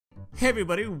Hey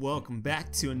everybody, welcome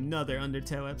back to another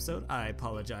Undertale episode. I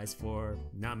apologize for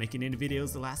not making any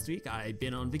videos the last week. I've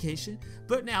been on vacation,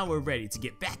 but now we're ready to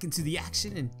get back into the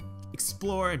action and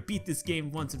explore and beat this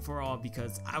game once and for all,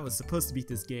 because I was supposed to beat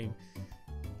this game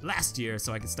last year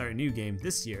so I could start a new game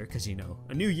this year, because you know,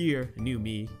 a new year, a new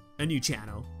me, a new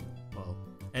channel. Well,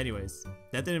 anyways,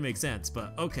 that didn't make sense,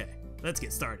 but okay, let's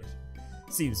get started.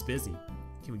 Seems busy.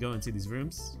 Can we go into these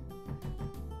rooms?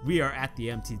 We are at the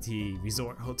MTT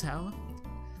Resort Hotel.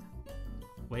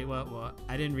 Wait, what?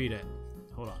 I didn't read it.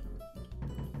 Hold on.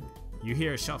 You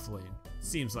hear shuffling.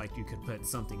 Seems like you could put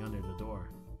something under the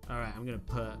door. Alright, I'm gonna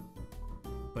put...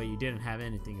 But you didn't have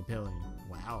anything appealing.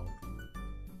 Wow.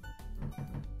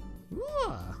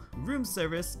 Ooh, room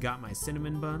service. Got my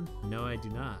cinnamon bun? No, I do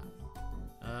not.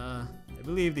 I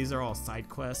believe these are all side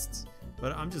quests,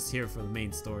 but I'm just here for the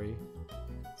main story.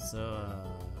 So,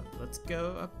 let's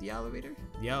go up the elevator.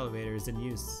 The elevator is in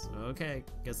use. Okay,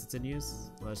 guess it's in use.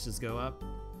 Let's just go up.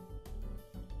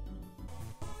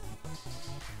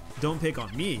 Don't pick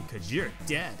on me, cause you're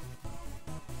dead.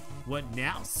 What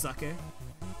now, sucker?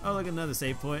 Oh, look, another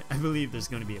save point. I believe there's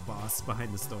gonna be a boss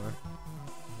behind this door.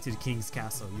 To the king's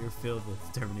castle, you're filled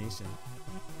with determination.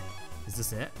 Is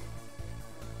this it?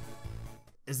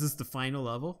 Is this the final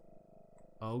level?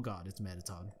 Oh god, it's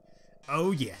Mettaton.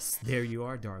 Oh yes, there you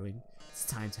are, darling. It's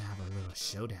time to have a little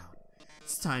showdown.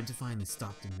 It's time to finally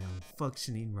stop the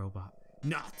malfunctioning robot.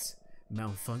 Not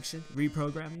malfunction,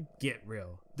 reprogramming. Get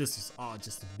real. This was all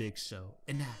just a big show,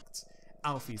 an act.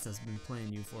 Alphys has been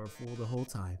playing you for a fool the whole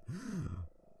time.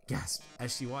 Gasp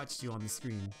as she watched you on the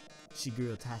screen. She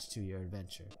grew attached to your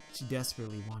adventure. She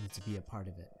desperately wanted to be a part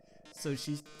of it, so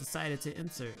she decided to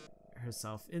insert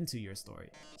herself into your story.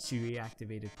 She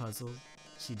reactivated puzzles.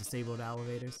 She disabled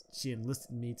elevators. She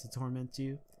enlisted me to torment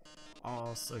you.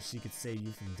 All so she could save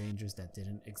you from dangers that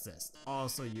didn't exist.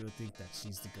 Also, you would think that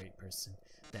she's the great person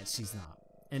that she's not.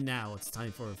 And now it's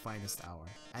time for her finest hour.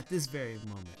 At this very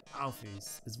moment,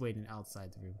 Alphys is waiting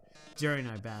outside the room. During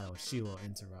our battle, she will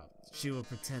interrupt. She will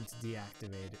pretend to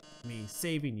deactivate me,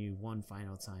 saving you one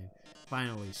final time.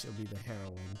 Finally, she'll be the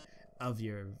heroine of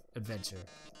your adventure.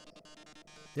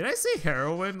 Did I say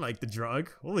heroin like the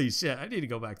drug? Holy shit, I need to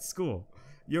go back to school.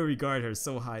 You'll regard her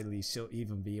so highly she'll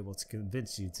even be able to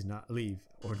convince you to not leave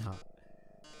or not.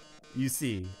 You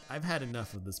see, I've had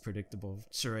enough of this predictable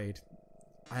charade.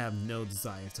 I have no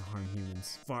desire to harm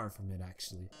humans, far from it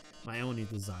actually. My only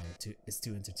desire is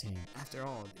to entertain. After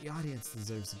all, the audience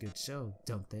deserves a good show,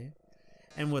 don't they?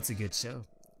 And what's a good show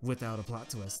without a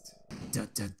plot twist? Dun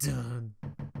dun dun!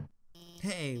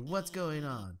 Hey, what's going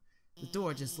on? The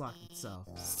door just locked itself.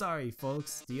 Sorry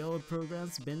folks, the old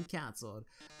program's been cancelled,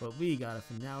 but we got a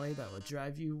finale that will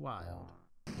drive you wild.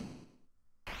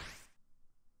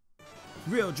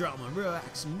 Real drama, real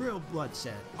action, real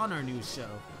bloodshed on our new show,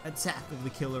 Attack of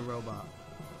the Killer Robot.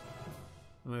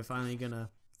 Am I finally gonna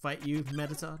fight you,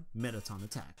 Mettaton? Mettaton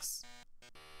attacks.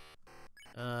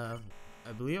 I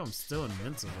believe I'm still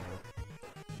invincible.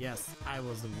 Yes, I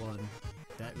was the one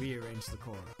that rearranged the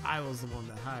core. I was the one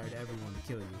that hired everyone to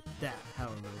kill you. That,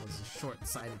 however, was a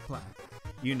short-sighted plan.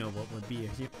 You know what would be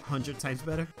 100 times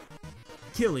better?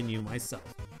 Killing you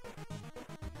myself.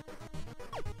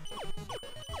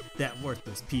 That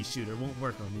worthless pea shooter won't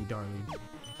work on me, darling.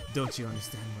 Don't you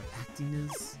understand what acting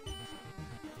is?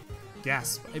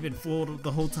 Gasp, I've been fooled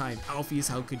the whole time. Alphys,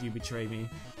 how could you betray me?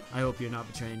 I hope you're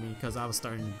not betraying me, because I was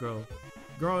starting to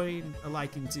growing a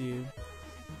liking to you.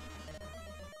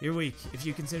 You're weak. If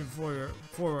you consider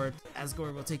forward,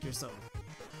 Asgore will take your soul.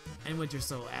 And with your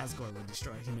soul, Asgore will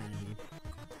destroy humanity.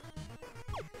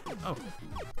 Oh.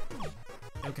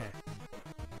 Okay.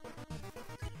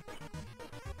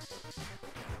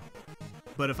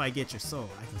 But if I get your soul,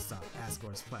 I can stop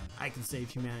Asgore's plan. I can save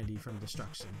humanity from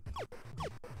destruction.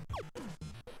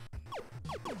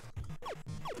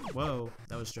 Whoa,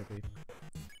 that was trippy.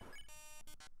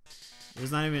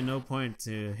 There's not even no point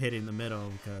to hitting the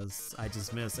middle because I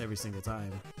just miss every single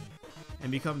time.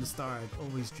 And become the star I've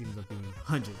always dreamed of being.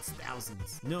 Hundreds,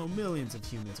 thousands, no millions of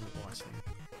humans will watch me.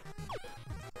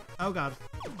 Oh god.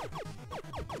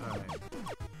 Alright.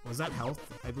 Was that health?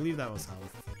 I believe that was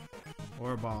health.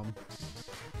 Or a bomb.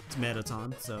 It's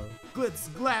Mettaton, so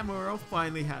glitz, glamour, I'll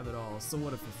finally have it all. So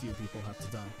what if a few people have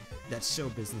to die? That's show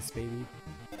business, baby.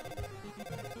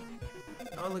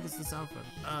 Oh, look, it's this outfit.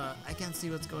 I can't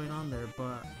see what's going on there,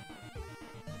 but...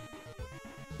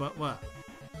 But what?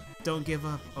 Don't give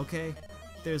up, okay?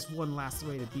 There's one last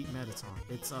way to beat Mettaton.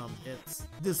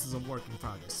 This is a work in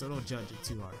progress, so don't judge it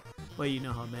too hard. But you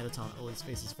know how Mettaton always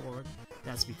faces forward?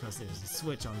 That's because there's a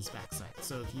switch on his backside.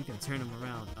 So if you can turn him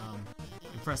around,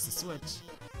 and press the switch,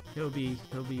 he'll be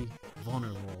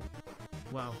vulnerable.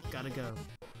 Well, gotta go.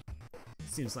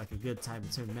 Seems like a good time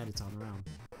to turn Metaton around.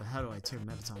 But how do I turn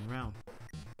Metaton around?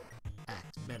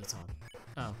 Act Metaton.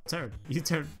 Oh, turn. You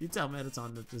tell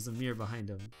Metaton that there's a mirror behind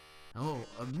him. Oh,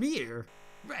 a mirror?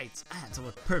 Right, I had to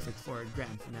look perfect for a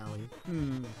grand finale.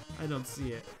 I don't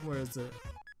see it. Where is it?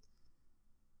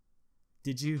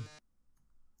 Did you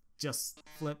just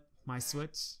flip my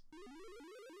switch?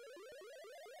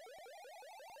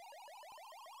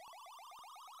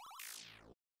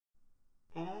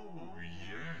 Oh,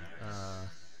 yes.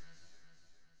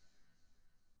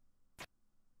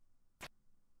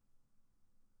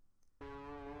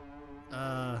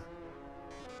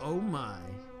 Oh my.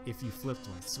 If you flipped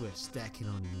my switch, that can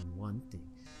only mean one thing.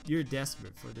 You're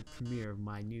desperate for the premiere of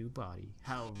my new body.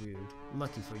 How rude.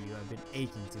 Lucky for you, I've been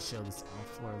aching to show this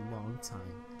off for a long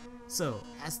time. So,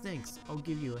 as thanks, I'll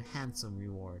give you a handsome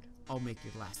reward. I'll make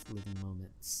your last living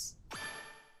moments.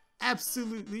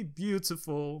 Absolutely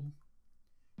beautiful.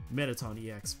 Metaton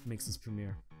EX makes his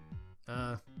premiere.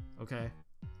 Okay.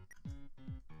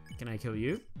 Can I kill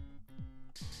you?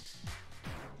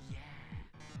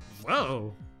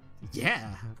 Whoa!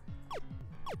 Yeah!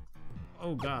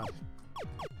 Oh god.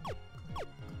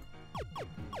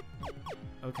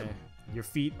 Okay, your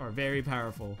feet are very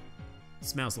powerful.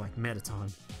 Smells like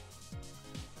Metaton.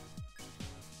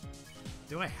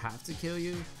 Do I have to kill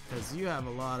you? Because you have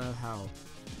a lot of health.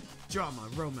 Drama,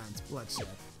 romance, bloodshed.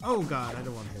 Oh god, I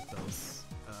don't want to hit those.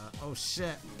 Oh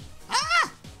shit.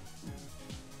 Ah!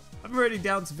 I'm already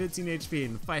down to 15 HP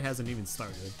and the fight hasn't even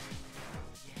started.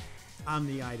 I'm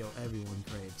the idol everyone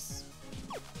craves.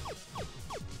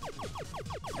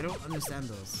 I don't understand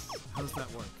those. How does that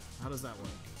work? How does that work?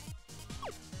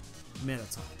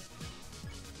 Metaton.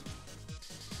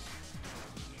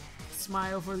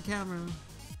 Smile for the camera.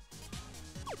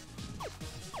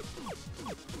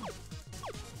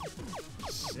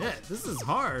 Shit, this is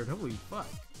hard. Holy fuck.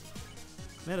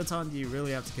 Metaton, do you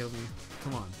really have to kill me?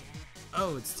 Come on.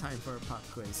 Oh, it's time for a pop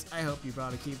quiz. I hope you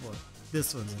brought a keyboard.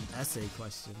 This one's an essay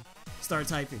question. Start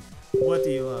typing. What do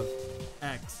you love?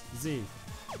 X, Z.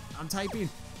 I'm typing.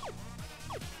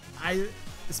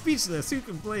 Speechless. Who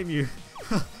can blame you?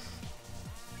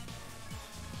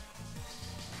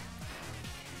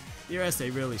 Your essay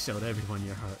really showed everyone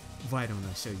your heart. Why don't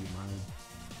I show you mine?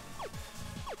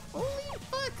 Holy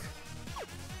fuck!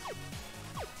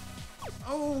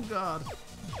 Oh god.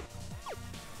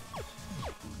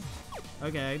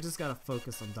 Okay, I just gotta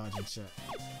focus on dodging shit.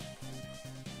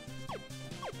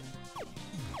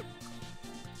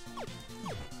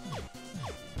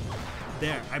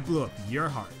 There, I blew up your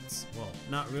hearts. Well,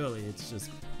 not really, it's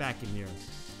just back in your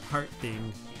heart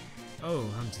thing. Oh,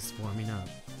 I'm just warming up.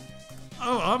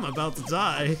 Oh, I'm about to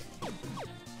die.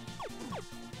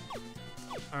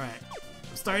 Alright,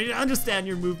 I'm starting to understand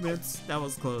your movements. That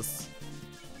was close.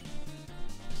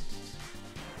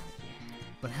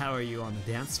 But how are you on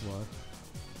the dance floor?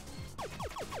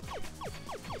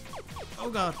 Oh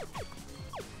god.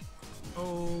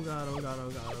 Oh god, oh god,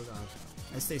 oh god, oh god.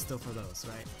 I stay still for those,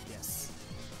 right? Yes.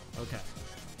 Okay.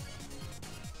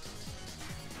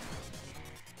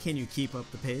 Can you keep up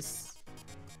the pace?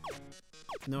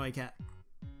 No, I can't.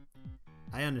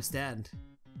 I understand.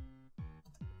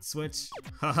 Switch.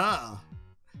 Haha!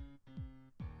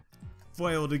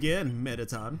 Foiled again,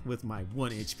 Metaton, with my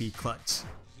 1 HP clutch.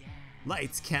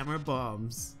 Lights, camera,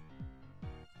 bombs.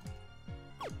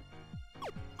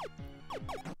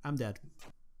 I'm dead.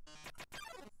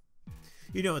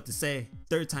 You know what to say.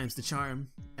 Third time's the charm.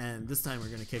 And this time we're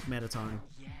gonna kick Metaton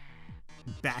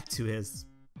back to his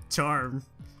charm.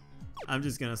 I'm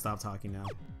just gonna stop talking now.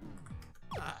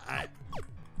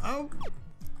 Oh,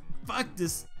 fuck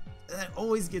this. That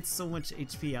always gets so much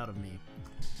HP out of me.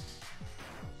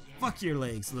 Fuck your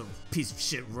legs, little piece of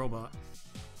shit robot.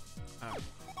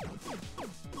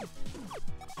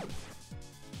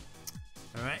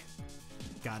 Alright.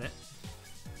 Got it.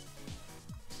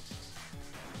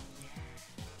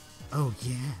 Oh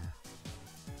yeah.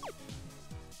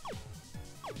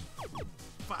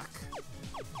 Fuck.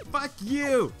 Fuck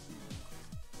you!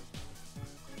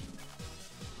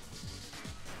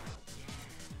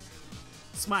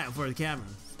 Smile for the camera.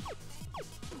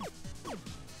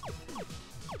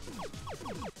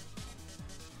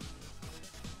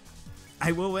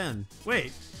 I will win.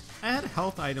 Wait, I had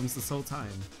health items this whole time.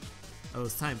 Oh,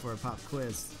 it's time for a pop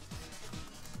quiz.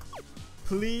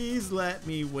 Please let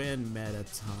me win,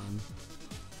 Metaton.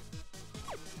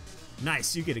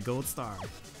 Nice, you get a gold star.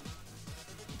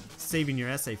 Saving your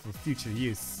essay for future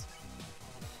use.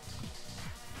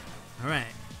 Alright.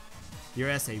 Your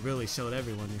essay really showed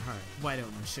everyone your heart. Why don't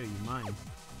I show you mine?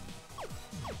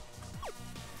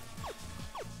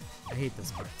 I hate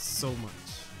this part so much.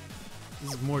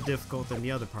 This is more difficult than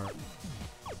the other part,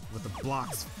 with the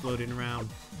blocks floating around.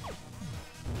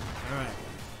 Alright.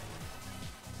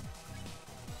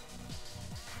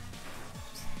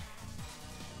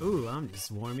 Ooh, I'm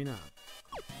just warming up.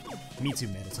 Me too,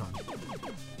 Metaton.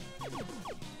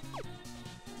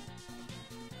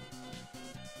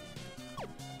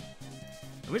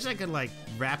 I wish I could like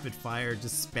rapid fire,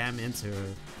 just spam into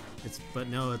her. But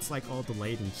no, it's like all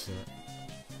delayed and shit.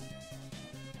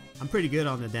 I'm pretty good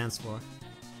on the dance floor.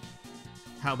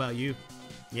 How about you?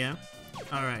 Yeah?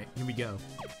 Alright, here we go.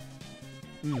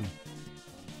 I'm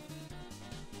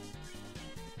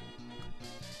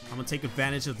gonna take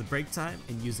advantage of the break time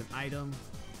and use an item.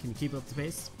 Can you keep up the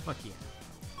pace? Fuck yeah.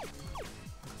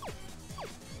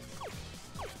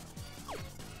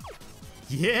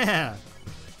 Yeah!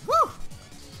 Woo!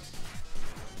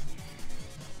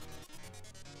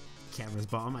 Camera's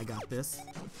bomb, I got this.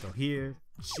 Go here,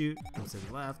 shoot, go to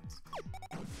the left.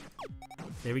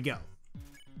 There we go.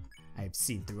 I've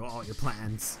seen through all your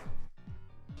plans.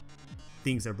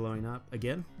 Things are blowing up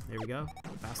again. There we go.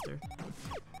 Faster.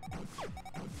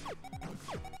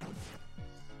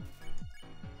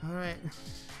 Alright.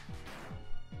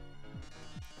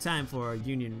 Time for a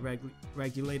union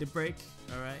regulated break.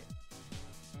 Alright.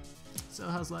 So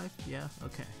how's life? Yeah,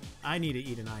 okay. I need to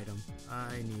eat an item.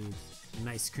 I need an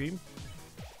ice cream.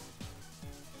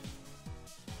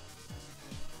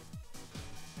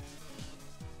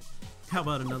 How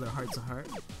about another heart to heart?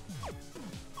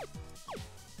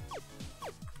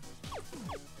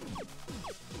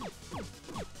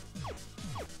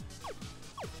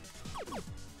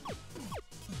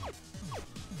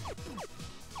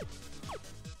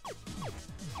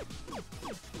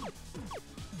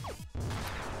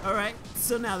 Alright,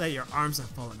 so now that your arms are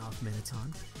falling off,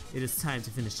 Metaton, it is time to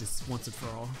finish this once and for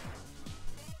all.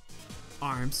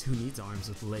 Arms? Who needs arms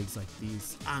with legs like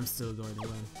these? I'm still going to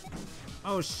win.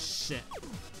 Oh shit.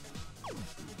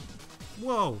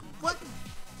 Whoa, what?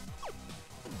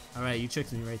 Alright, you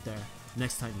tricked me right there.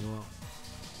 Next time you won't.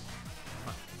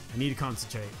 Fuck, I need to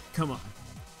concentrate. Come on.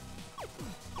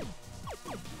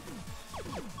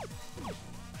 You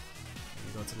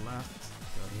go to the left,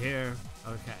 go here.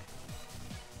 Okay.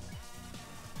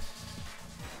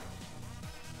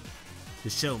 The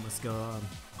show must go on.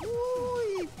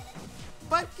 Ooh,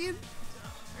 fucking,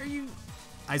 are you?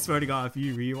 I swear to God, if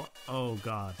you rewind, oh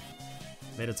God,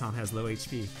 Metaton has low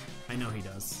HP. I know he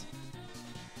does.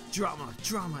 Drama,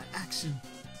 action.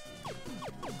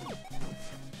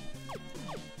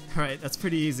 All right, that's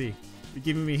pretty easy. You're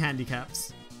giving me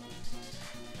handicaps.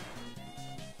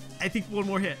 I think one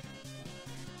more hit.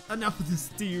 Enough of this.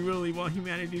 Do you really want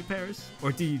humanity to perish,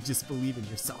 or do you just believe in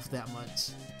yourself that much?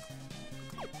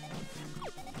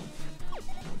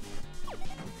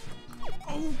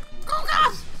 Oh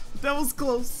God! That was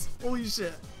close. Holy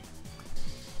shit.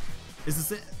 Is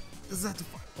this it? Is that the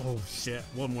oh shit,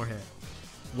 one more hit.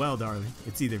 Well, darling,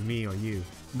 it's either me or you,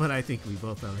 but I think we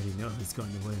both already know who's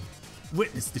going to win.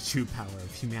 Witness the true power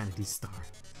of humanity's star.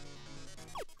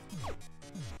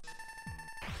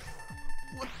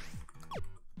 What?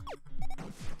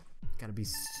 Gotta be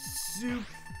soup.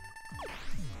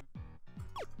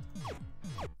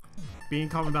 Being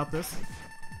calm about this.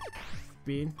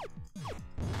 Bean.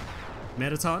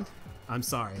 Metaton, I'm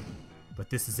sorry, but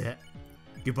this is it.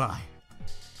 Goodbye.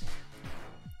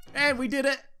 And we did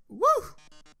it! Woo!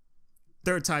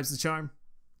 Third time's the charm.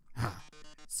 Ha,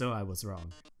 so I was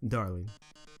wrong. Darling,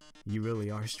 you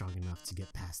really are strong enough to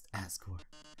get past Asgore.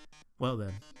 Well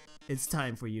then, it's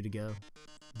time for you to go.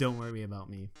 Don't worry about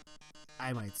me.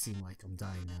 I might seem like I'm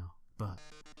dying now, but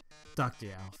Dr.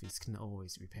 Alphys can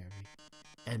always repair me.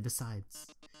 And besides,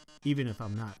 even if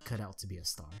I'm not cut out to be a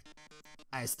star,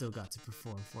 I still got to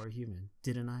perform for a human,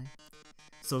 didn't I?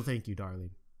 So thank you,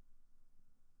 darling.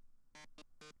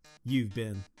 You've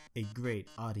been a great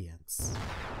audience.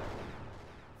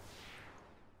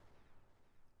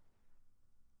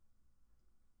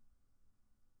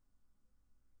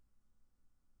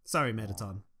 Sorry,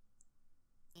 Metaton.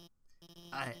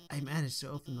 I managed to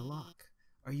open the lock.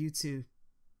 Are you two?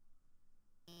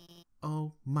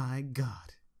 Oh my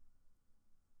God.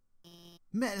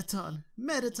 Metaton!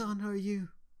 Metaton, are you?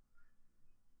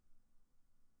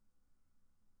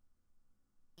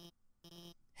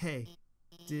 Hey,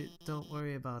 don't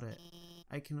worry about it.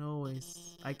 I can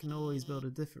always build a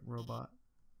different robot.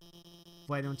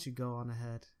 Why don't you go on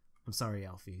ahead? I'm sorry,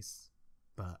 Alphys,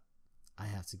 but I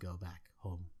have to go back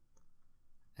home.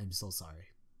 I'm so sorry.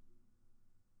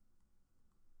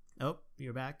 Oh,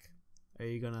 you're back? Are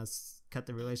you gonna cut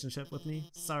the relationship with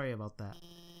me? Sorry about that.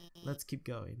 Let's keep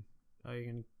going. Are you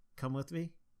gonna come with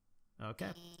me?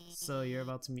 Okay, so you're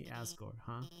about to meet Asgore,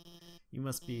 huh? You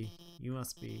must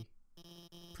be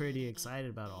pretty excited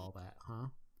about all that, huh?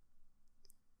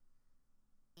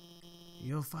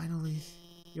 You'll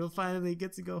finally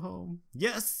get to go home.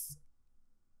 Yes!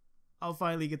 I'll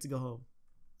finally get to go home.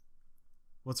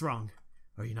 What's wrong?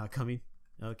 Are you not coming?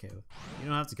 Okay, you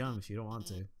don't have to come if you don't want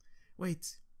to.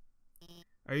 Wait.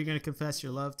 Are you gonna confess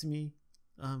your love to me?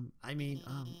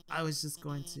 I was just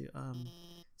going to,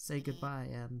 say goodbye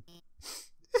and...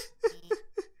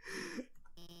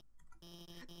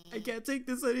 I can't take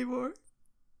this anymore.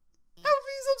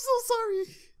 Elvis, I'm so sorry.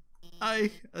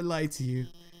 I lied to you.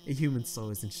 A human soul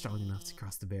isn't strong enough to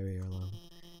cross the barrier alone.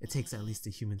 It takes at least a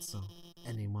human soul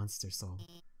and a monster soul.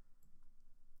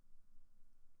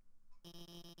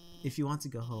 If you want to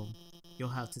go home, you'll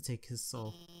have to take his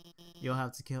soul. You'll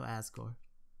have to kill Asgore.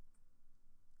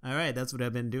 Alright, that's what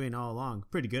I've been doing all along.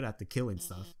 Pretty good at the killing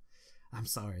stuff. I'm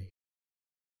sorry.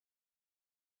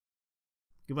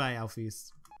 Goodbye,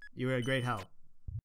 Alphys. You were a great help.